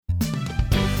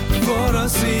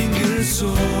single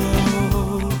soul,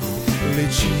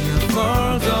 reaching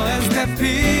further and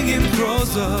stepping in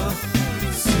closer.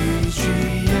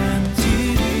 CGNTV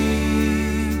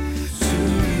to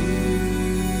you.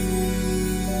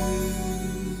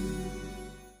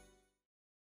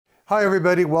 Hi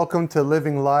everybody, welcome to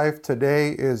Living Life.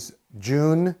 Today is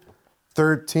June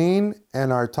 13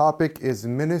 and our topic is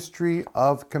Ministry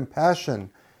of Compassion.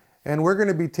 And we're going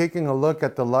to be taking a look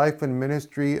at the life and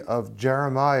ministry of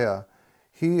Jeremiah.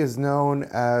 He is known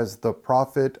as the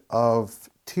prophet of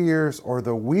tears or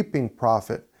the weeping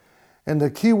prophet. And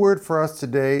the key word for us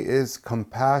today is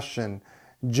compassion.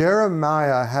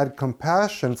 Jeremiah had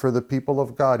compassion for the people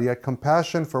of God. He had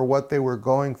compassion for what they were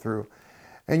going through.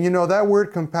 And you know, that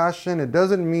word compassion, it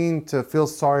doesn't mean to feel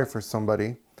sorry for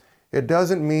somebody. It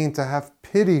doesn't mean to have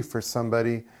pity for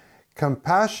somebody.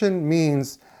 Compassion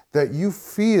means that you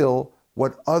feel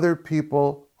what other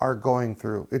people are going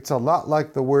through. It's a lot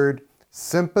like the word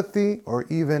sympathy or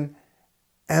even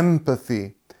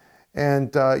empathy.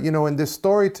 And, in this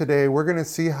story today, we're going to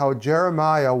see how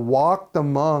Jeremiah walked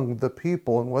among the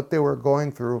people and what they were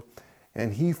going through,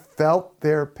 and he felt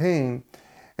their pain.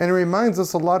 And it reminds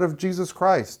us a lot of Jesus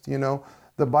Christ. You know,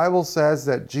 the Bible says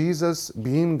that Jesus,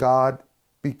 being God,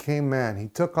 became man. He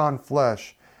took on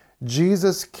flesh.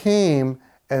 Jesus came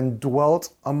and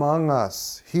dwelt among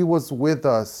us. He was with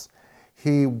us.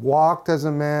 He walked as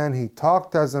a man. He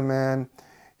talked as a man.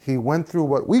 He went through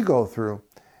what we go through,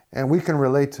 and we can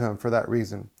relate to him for that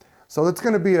reason. So it's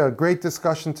going to be a great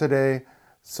discussion today.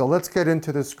 So let's get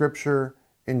into the scripture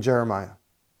in Jeremiah.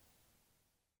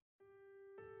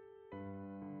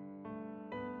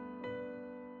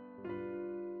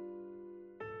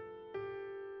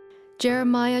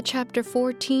 Jeremiah chapter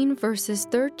 14, verses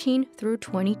 13 through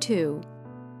 22.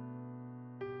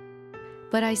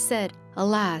 But I said,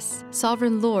 Alas,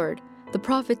 sovereign Lord, the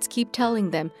prophets keep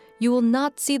telling them, you will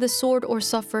not see the sword or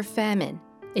suffer famine.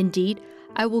 Indeed,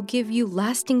 I will give you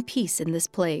lasting peace in this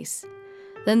place.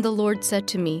 Then the Lord said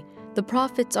to me, the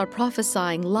prophets are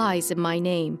prophesying lies in my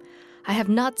name. I have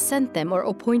not sent them or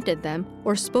appointed them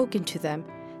or spoken to them.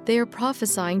 They are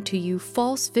prophesying to you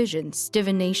false visions,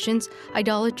 divinations,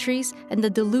 idolatries, and the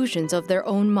delusions of their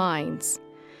own minds.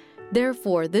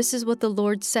 Therefore, this is what the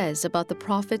Lord says about the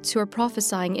prophets who are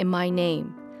prophesying in my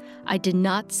name. I did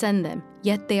not send them,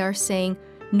 yet they are saying,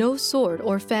 no sword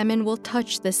or famine will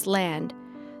touch this land.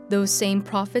 Those same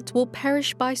prophets will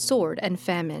perish by sword and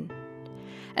famine.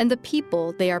 And the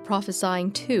people they are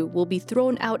prophesying to will be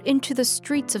thrown out into the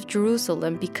streets of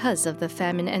Jerusalem because of the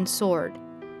famine and sword.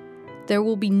 There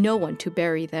will be no one to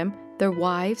bury them, their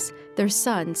wives, their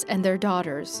sons, and their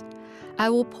daughters. I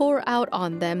will pour out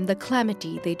on them the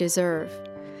calamity they deserve.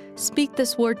 Speak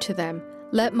this word to them.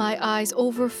 Let my eyes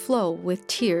overflow with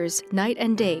tears night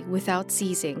and day without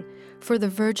ceasing. For the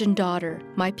virgin daughter,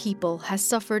 my people, has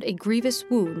suffered a grievous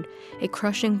wound, a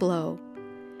crushing blow.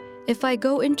 If I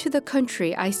go into the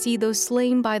country, I see those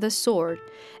slain by the sword.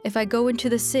 If I go into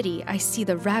the city, I see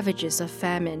the ravages of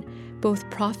famine. Both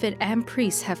prophet and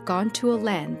priest have gone to a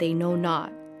land they know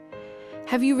not.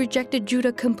 Have you rejected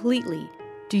Judah completely?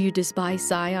 Do you despise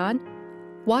Zion?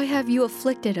 Why have you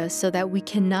afflicted us so that we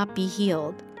cannot be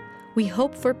healed? We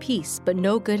hope for peace, but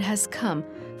no good has come,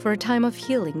 for a time of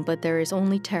healing, but there is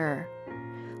only terror.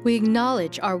 We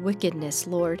acknowledge our wickedness,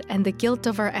 Lord, and the guilt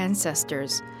of our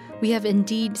ancestors. We have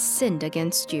indeed sinned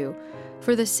against you.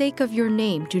 For the sake of your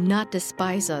name, do not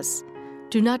despise us.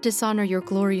 Do not dishonor your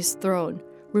glorious throne.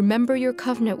 Remember your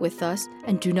covenant with us,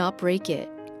 and do not break it.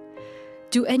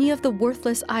 Do any of the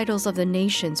worthless idols of the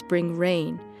nations bring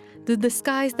rain? Do the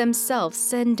skies themselves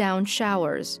send down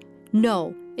showers?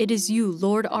 No, it is you,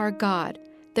 Lord our God.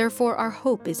 Therefore our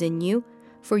hope is in you,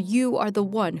 for you are the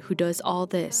one who does all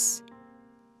this.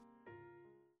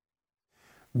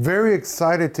 Very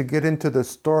excited to get into the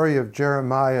story of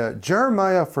Jeremiah.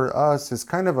 Jeremiah for us is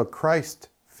kind of a Christ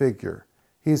figure.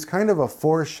 He's kind of a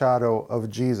foreshadow of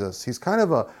Jesus. He's kind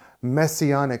of a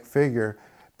messianic figure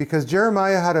because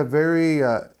Jeremiah had a very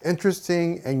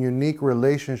interesting and unique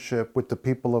relationship with the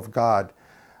people of God.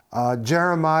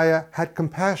 Jeremiah had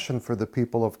compassion for the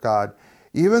people of God.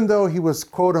 Even though he was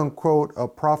quote unquote a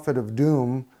prophet of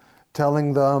doom,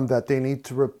 telling them that they need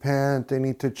to repent, they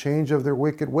need to change of their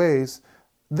wicked ways,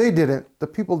 they didn't. The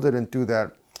people didn't do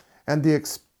that. And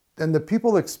the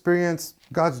people experienced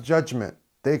God's judgment.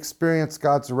 They experienced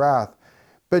God's wrath.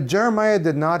 But Jeremiah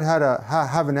did not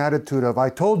have an attitude of, I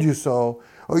told you so,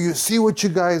 or you see what you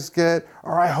guys get,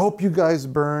 or I hope you guys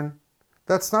burn.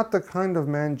 That's not the kind of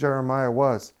man Jeremiah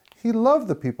was. He loved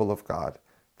the people of God.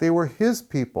 They were his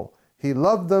people. He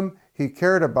loved them. He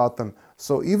cared about them.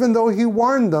 So even though he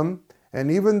warned them, and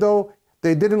even though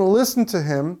they didn't listen to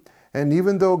him, And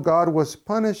even though God was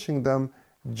punishing them,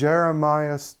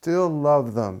 Jeremiah still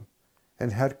loved them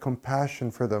and had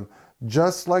compassion for them,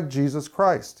 just like Jesus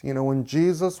Christ. You know, when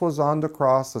Jesus was on the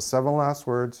cross, the 7 last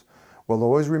words, we'll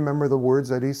always remember the words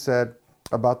that he said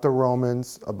about the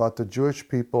Romans, about the Jewish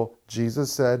people.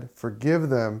 Jesus said, "Forgive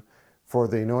them, for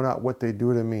they know not what they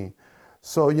do to me."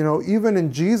 So, you know, even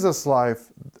in Jesus'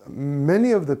 life,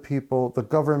 many of the people, the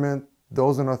government,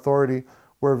 those in authority,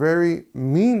 were very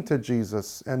mean to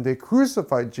Jesus, and they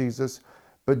crucified Jesus,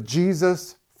 but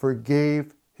Jesus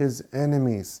forgave his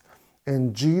enemies.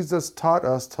 And Jesus taught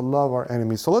us to love our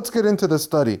enemies. So let's get into the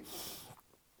study.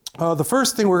 The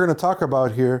first thing we're going to talk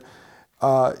about here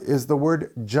is the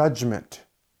word judgment.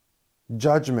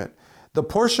 Judgment. The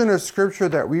portion of scripture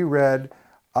that we read,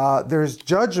 there's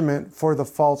judgment for the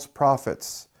false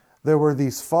prophets. There were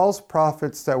these false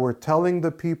prophets that were telling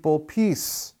the people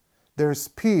peace. There's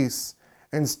peace,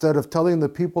 instead of telling the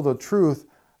people the truth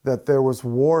that there was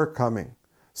war coming.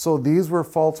 So these were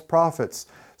false prophets.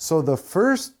 So the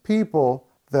first people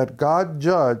that God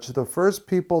judged, the first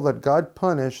people that God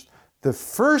punished, the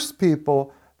first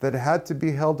people that had to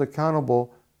be held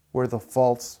accountable were the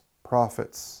false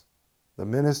prophets. The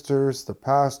ministers, the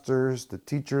pastors, the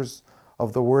teachers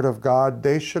of the Word of God,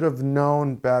 they should have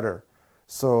known better.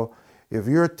 So if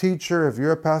you're a teacher, if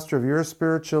you're a pastor, if you're a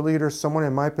spiritual leader, someone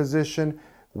in my position,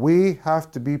 we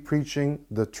have to be preaching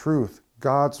the truth,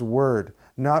 God's Word,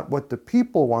 not what the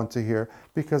people want to hear,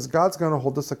 because God's going to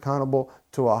hold us accountable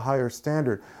to a higher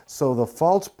standard. So the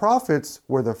false prophets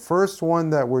were the first one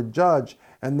that were judged.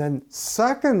 And then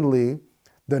secondly,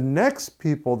 the next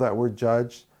people that were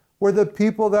judged were the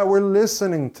people that were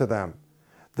listening to them.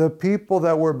 The people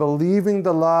that were believing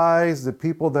the lies, the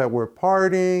people that were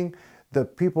partying, the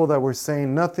people that were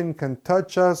saying nothing can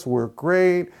touch us, we're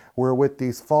great, we're with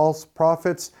these false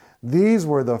prophets. These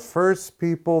were the first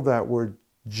people that were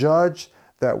judged,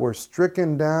 that were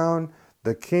stricken down.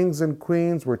 The kings and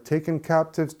queens were taken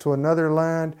captives to another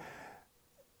land.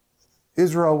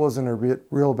 Israel was in a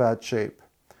real bad shape.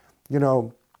 You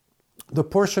know, the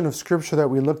portion of scripture that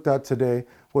we looked at today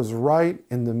was right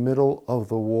in the middle of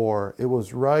the war. It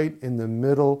was right in the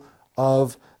middle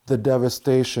of the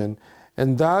devastation.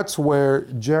 And that's where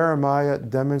Jeremiah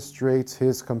demonstrates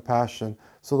his compassion.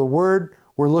 So the word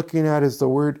we're looking at is the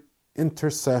word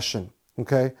intercession.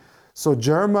 Okay? So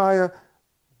Jeremiah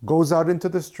goes out into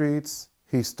the streets.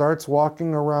 He starts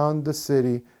walking around the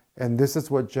city. And this is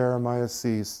what Jeremiah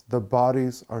sees. The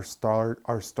bodies are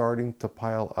starting to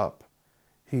pile up.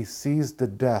 He sees the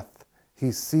death.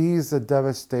 He sees the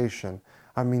devastation.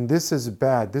 I mean, this is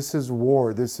bad. This is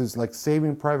war. This is like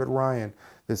Saving Private Ryan.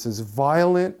 This is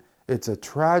violent. It's a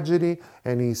tragedy.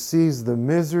 And he sees the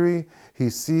misery. He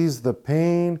sees the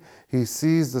pain. He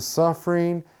sees the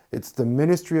suffering. It's the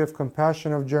ministry of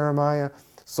compassion of Jeremiah.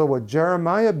 So what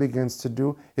Jeremiah begins to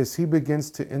do is he begins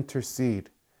to intercede.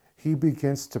 He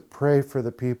begins to pray for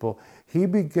the people. He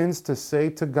begins to say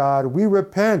to God, "We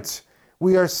repent.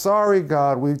 We are sorry,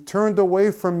 God. We turned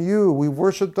away from you. We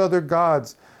worshiped other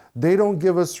gods. They don't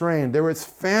give us rain. There was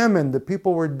famine. The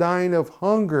people were dying of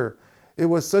hunger. It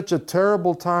was such a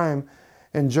terrible time."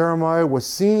 And Jeremiah was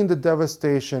seeing the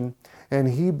devastation, and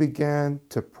he began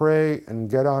to pray and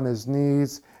get on his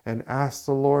knees and ask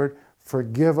the Lord,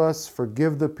 "Forgive us,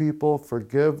 forgive the people,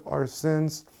 forgive our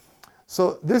sins."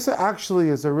 So this actually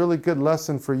is a really good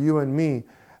lesson for you and me,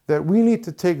 that we need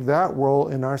to take that role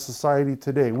in our society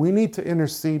today. We need to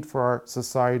intercede for our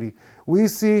society. We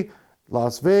see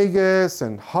Las Vegas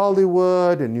and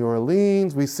Hollywood and New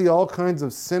Orleans. We see all kinds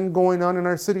of sin going on in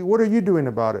our city. What are you doing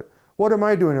about it? What am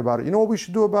I doing about it? You know what we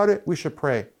should do about it? We should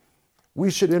pray. We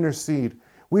should intercede.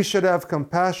 We should have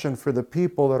compassion for the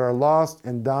people that are lost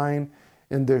and dying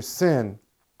in their sin.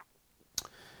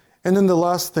 And then the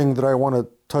last thing that I want to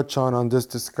touch on this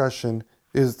discussion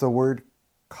is the word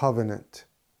covenant.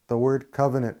 The word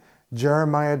covenant.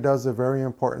 Jeremiah does a very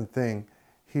important thing.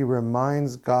 He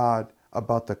reminds God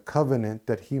about the covenant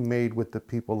that he made with the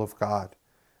people of God.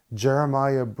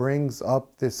 Jeremiah brings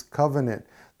up this covenant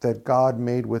that God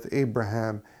made with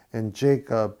Abraham and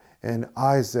Jacob and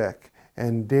Isaac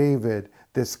and David,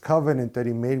 this covenant that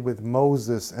he made with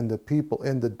Moses and the people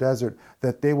in the desert,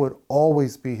 that they would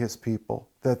always be his people,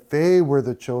 that they were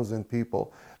the chosen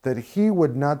people, that he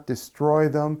would not destroy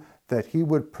them, that he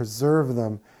would preserve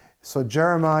them. So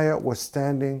Jeremiah was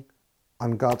standing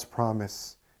on God's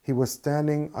promise. He was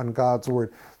standing on God's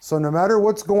word. So no matter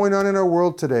what's going on in our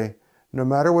world today, no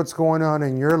matter what's going on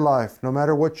in your life, no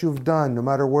matter what you've done, no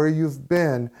matter where you've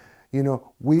been,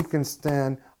 we can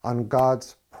stand on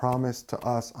God's promise to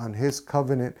us, on his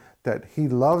covenant that he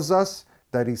loves us,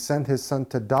 that he sent his son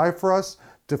to die for us,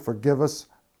 to forgive us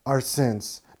our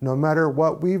sins. No matter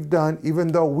what we've done, even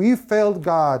though we failed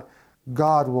God,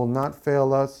 God will not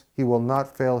fail us. He will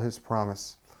not fail His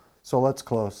promise. So let's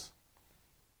close.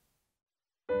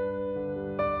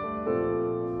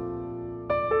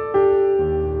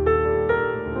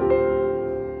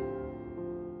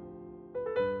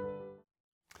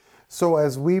 So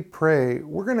as we pray,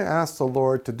 we're going to ask the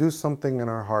Lord to do something in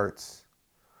our hearts.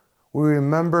 We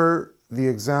remember the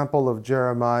example of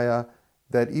Jeremiah,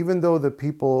 that even though the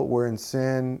people were in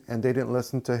sin and they didn't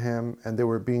listen to him and they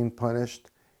were being punished,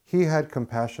 he had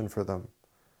compassion for them.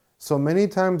 So many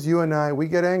times you and I, we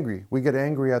get angry. We get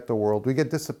angry at the world. We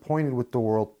get disappointed with the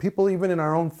world. People even in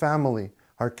our own family,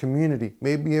 our community,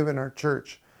 maybe even our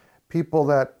church. People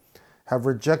that have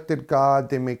rejected God,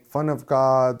 they make fun of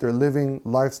God, they're living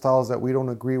lifestyles that we don't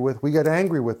agree with. We get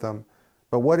angry with them.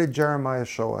 But what did Jeremiah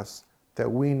show us? That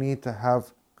we need to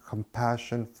have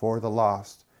compassion for the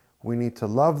lost. We need to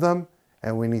love them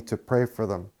and we need to pray for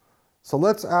them. So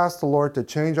let's ask the Lord to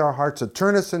change our hearts, to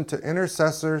turn us into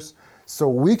intercessors so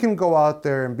we can go out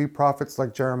there and be prophets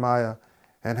like Jeremiah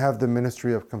and have the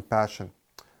ministry of compassion.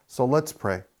 So let's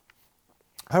pray.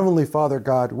 Heavenly Father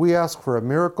God, we ask for a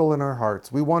miracle in our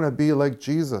hearts. We want to be like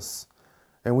Jesus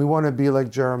and we want to be like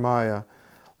Jeremiah.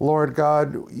 Lord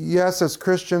God, yes, as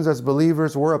Christians, as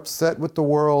believers, we're upset with the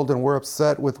world and we're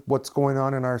upset with what's going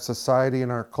on in our society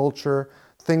and our culture,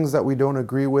 things that we don't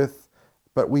agree with,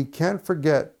 but we can't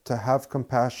forget to have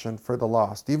compassion for the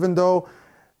lost. Even though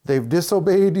they've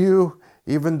disobeyed you,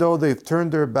 even though they've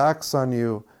turned their backs on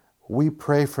you, we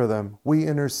pray for them. We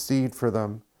intercede for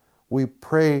them. We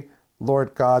pray,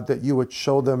 Lord God, that you would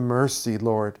show them mercy,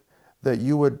 Lord, that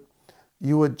you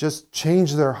would just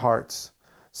change their hearts.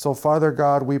 So Father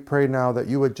God, we pray now that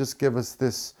you would just give us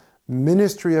this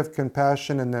ministry of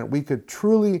compassion and that we could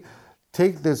truly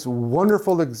take this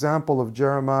wonderful example of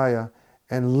Jeremiah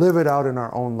and live it out in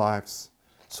our own lives.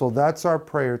 So that's our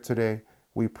prayer today.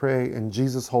 We pray in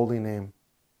Jesus' holy name.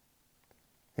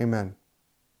 Amen.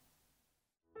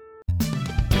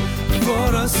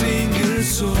 For a single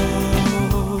soul,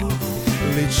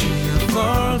 reaching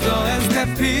further and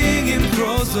stepping in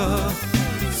closer.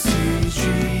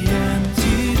 CG